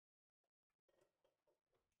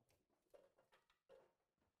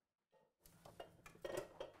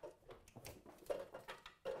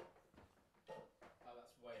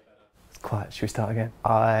quiet, should we start again?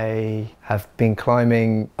 I have been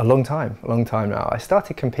climbing a long time now. I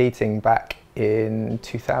started competing back in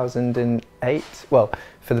 2008, well,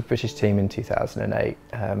 for the British team in 2008.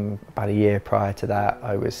 About a year prior to that,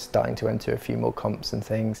 I was starting to enter a few more comps and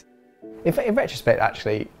things. In retrospect,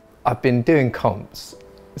 actually, I've been doing comps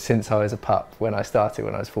since I was a pup when I started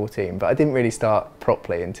when I was 14, but I didn't really start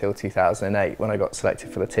properly until 2008 when I got selected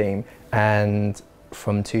for the team. And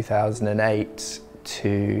from 2008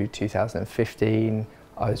 to 2015,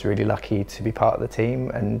 I was really lucky to be part of the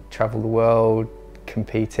team and travel the world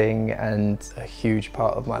competing, and a huge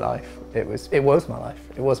part of my life. It was my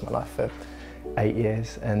life for 8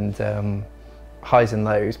 years, and highs and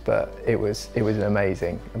lows, but it was an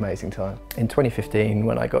amazing time. In 2015,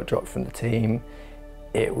 when I got dropped from the team,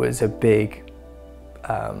 it was a big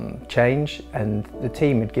change, and the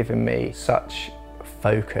team had given me such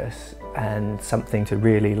focus and something to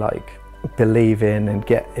really believe in and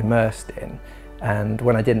get immersed in. And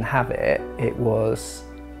when I didn't have it,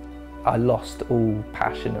 I lost all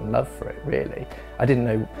passion and love for it, really. I didn't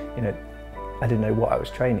know what I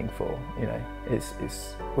was training for.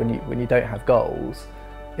 It's when you don't have goals,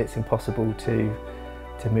 it's impossible to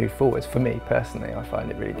move forwards. For me personally, I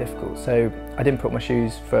find it really difficult. So I didn't put my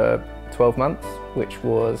shoes for 12 months, which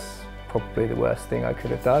was probably the worst thing I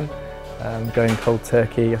could have done. Going cold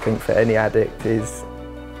turkey, I think, for any addict is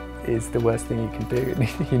the worst thing you can do.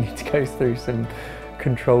 You need to go through some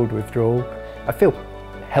controlled withdrawal. I feel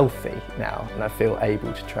healthy now and I feel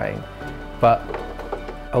able to train, but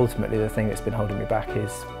ultimately the thing that's been holding me back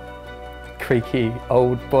is creaky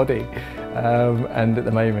old body, and at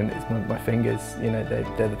the moment it's my fingers.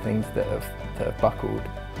 They're the things that have buckled.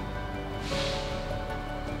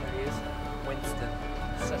 There he is, Winston,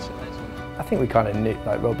 such a legend. I think we kind of knew,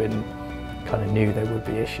 Robin kind of knew there would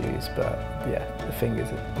be issues, but yeah, the fingers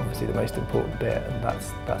are obviously the most important bit, and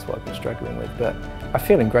that's what I've been struggling with. But I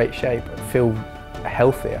feel in great shape, I feel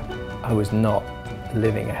healthier. I was not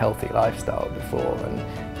living a healthy lifestyle before,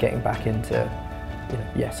 and getting back into,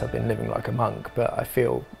 yes, I've been living like a monk, but I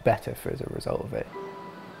feel better as a result of it.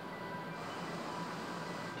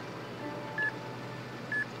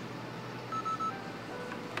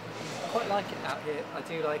 I quite like it out here. I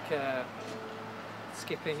do like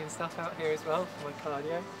skipping and stuff out here as well for my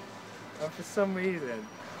cardio. And for some reason,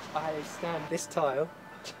 I stand this tile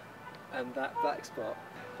and that black spot.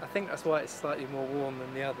 I think that's why it's slightly more warm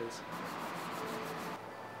than the others.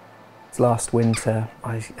 Last winter,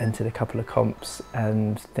 I entered a couple of comps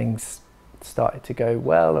and things started to go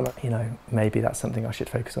well, and maybe that's something I should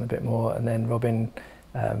focus on a bit more. And then Robin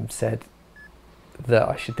said that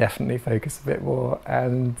I should definitely focus a bit more,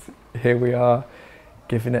 and here we are,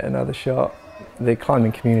 giving it another shot. The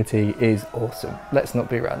climbing community is awesome. Let's not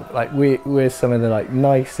be around. We're some of the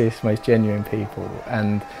nicest, most genuine people,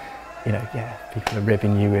 and yeah, people are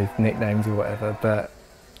ribbing you with nicknames or whatever, but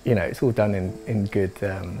it's all done in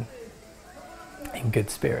good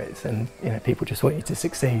spirits, and people just want you to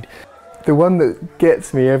succeed. The one that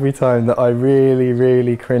gets me every time that I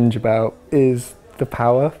really cringe about is the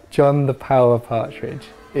Power. Jon the Power Partridge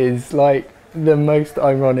is the most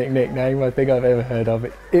ironic nickname I think I've ever heard of.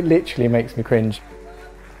 It literally makes me cringe.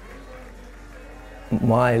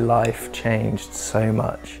 My life changed so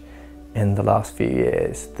much in the last few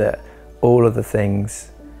years that all of the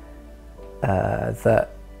things that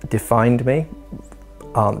defined me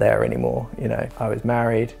aren't there anymore. I was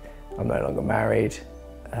married, I'm no longer married,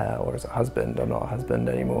 or as a husband, I'm not a husband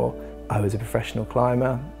anymore. I was a professional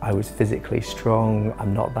climber, I was physically strong,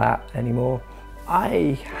 I'm not that anymore.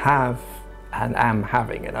 I have and am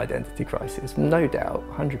having an identity crisis, no doubt,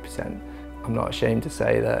 100%. I'm not ashamed to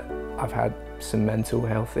say that I've had some mental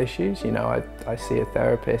health issues. I see a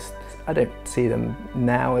therapist. I don't see them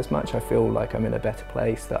now as much. I feel like I'm in a better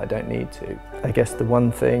place, that I don't need to. I guess the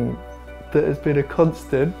one thing that has been a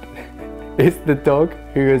constant is the dog,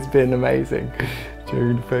 who has been amazing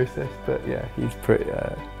during the process. But yeah, he's pretty,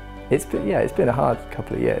 it's been a hard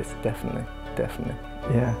couple of years, definitely.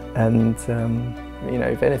 Yeah, and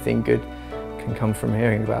if anything good can come from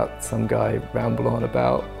hearing about some guy ramble on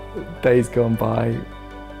about days gone by,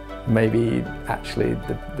 maybe actually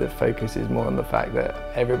the focus is more on the fact that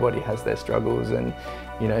everybody has their struggles, and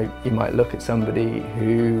you might look at somebody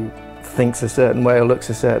who thinks a certain way or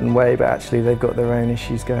looks a certain way, but actually they've got their own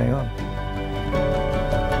issues going on.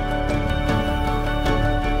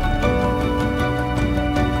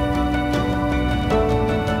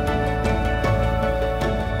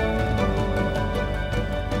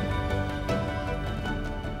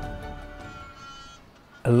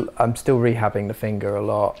 I'm still rehabbing the finger a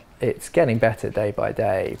lot. It's getting better day by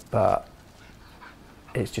day, but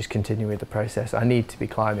it's just continuing the process. I need to be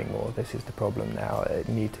climbing more. This is the problem now. I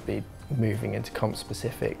need to be moving into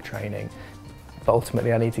comp-specific training. But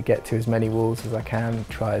ultimately, I need to get to as many walls as I can,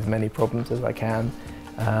 try as many problems as I can,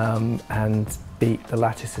 and beat the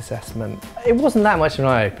lattice assessment. It wasn't that much of an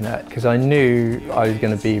eye-opener because I knew I was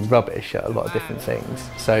going to be rubbish at a lot of different things.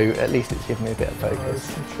 So at least it's given me a bit of focus. There's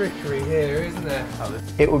some trickery here, isn't there?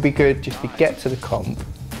 It would be good just to get to the comp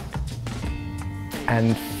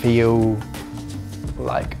and feel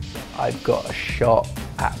like I've got a shot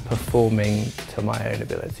at performing to my own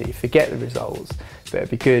ability. Forget the results, but it'd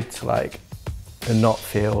be good to not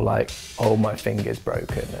feel like, oh, my finger's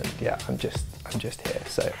broken and yeah, I'm just here.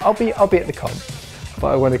 So I'll be at the comp, but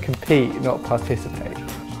I want to compete, not participate.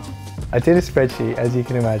 I did a spreadsheet, as you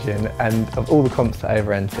can imagine, and of all the comps that I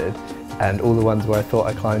ever entered and all the ones where I thought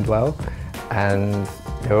I climbed well, and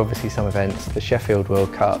there were obviously some events, the Sheffield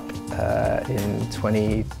World Cup in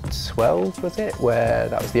 2012 was it, where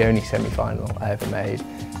that was the only semi-final I ever made,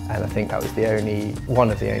 and I think that was one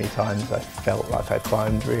of the only times I felt like I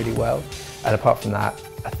climbed really well. And apart from that,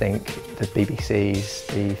 I think the BBC's,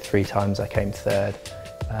 the 3 times I came third,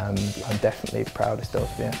 I'm definitely the proudest of,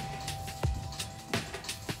 yeah.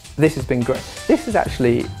 This has been great. This has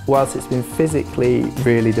actually, whilst it's been physically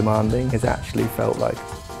really demanding, has actually felt like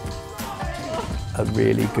a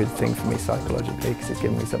really good thing for me psychologically because it's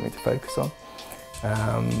given me something to focus on.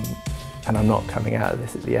 And I'm not coming out of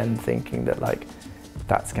this at the end thinking that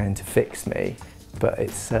that's going to fix me, but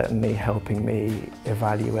it's certainly helping me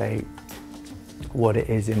evaluate what it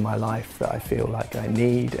is in my life that I feel like I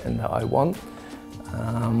need and that I want.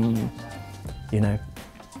 You know,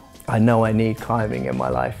 I know I need climbing in my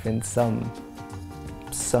life in some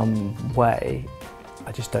way.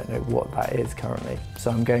 I just don't know what that is currently.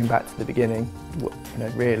 So I'm going back to the beginning. You know,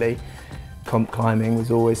 really, comp climbing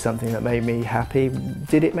was always something that made me happy.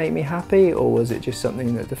 Did it make me happy, or was it just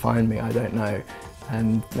something that defined me? I don't know.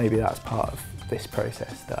 And maybe that's part of this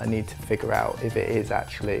process that I need to figure out if it is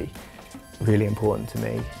actually really important to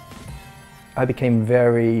me. I became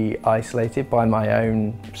very isolated by my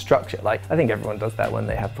own structure. I think everyone does that when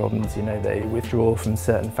they have problems, you know, they withdraw from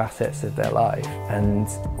certain facets of their life. And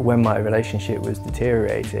when my relationship was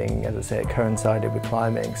deteriorating, as I say, it coincided with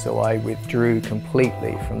climbing, so I withdrew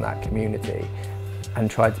completely from that community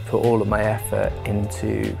and tried to put all of my effort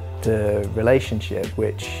into the relationship,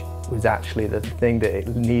 which was actually the thing that it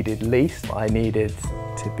needed least. I needed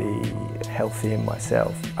to be healthy in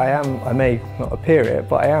myself. I may not appear it,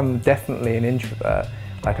 but I am definitely an introvert.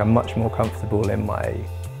 I'm much more comfortable in my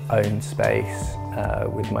own space,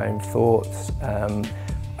 with my own thoughts.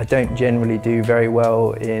 I don't generally do very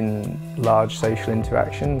well in large social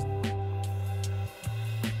interactions.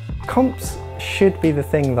 Comps should be the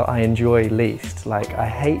thing that I enjoy least. I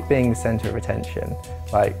hate being the centre of attention.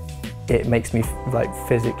 It makes me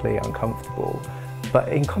physically uncomfortable. But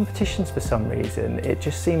in competitions, for some reason, it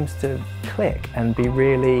just seems to click and be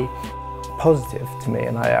really positive to me,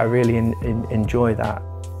 and I really enjoy that.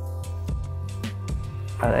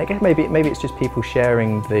 And I guess maybe it's just people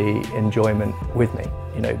sharing the enjoyment with me.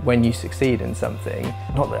 You know, when you succeed in something,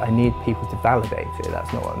 not that I need people to validate it,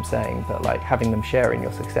 that's not what I'm saying, but having them sharing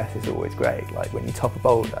your success is always great. When you top a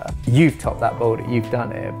boulder, you've topped that boulder, you've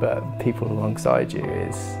done it, but people alongside you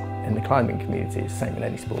is, in the climbing community, it's the same in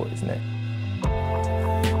any sport, isn't it?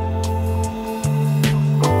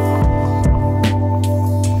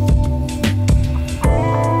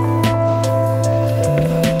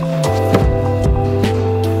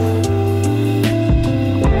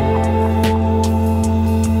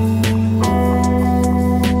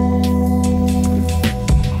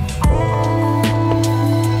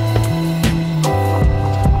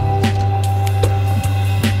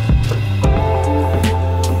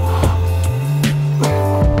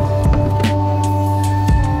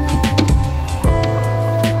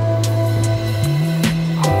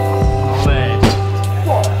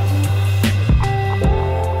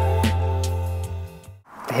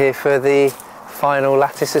 Here for the final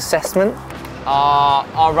lattice assessment.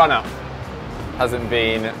 Our run-up hasn't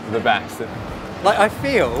been the best. I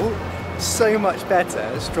feel so much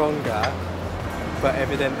better, stronger, but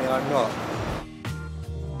evidently I'm not.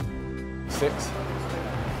 6.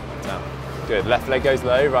 Down. Good. Left leg goes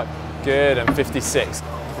low. Right. Good. And 56,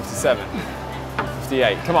 57,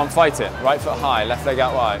 58. Come on, fight it. Right foot high. Left leg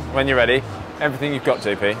out wide. When you're ready, everything you've got,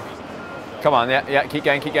 JP. Come on, yeah, keep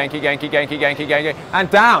going, keep going, keep going, keep going, keep going, keep going, and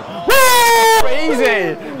down. Woo!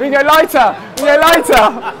 Easy. We can go lighter. We can go lighter.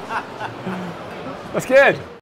 That's good.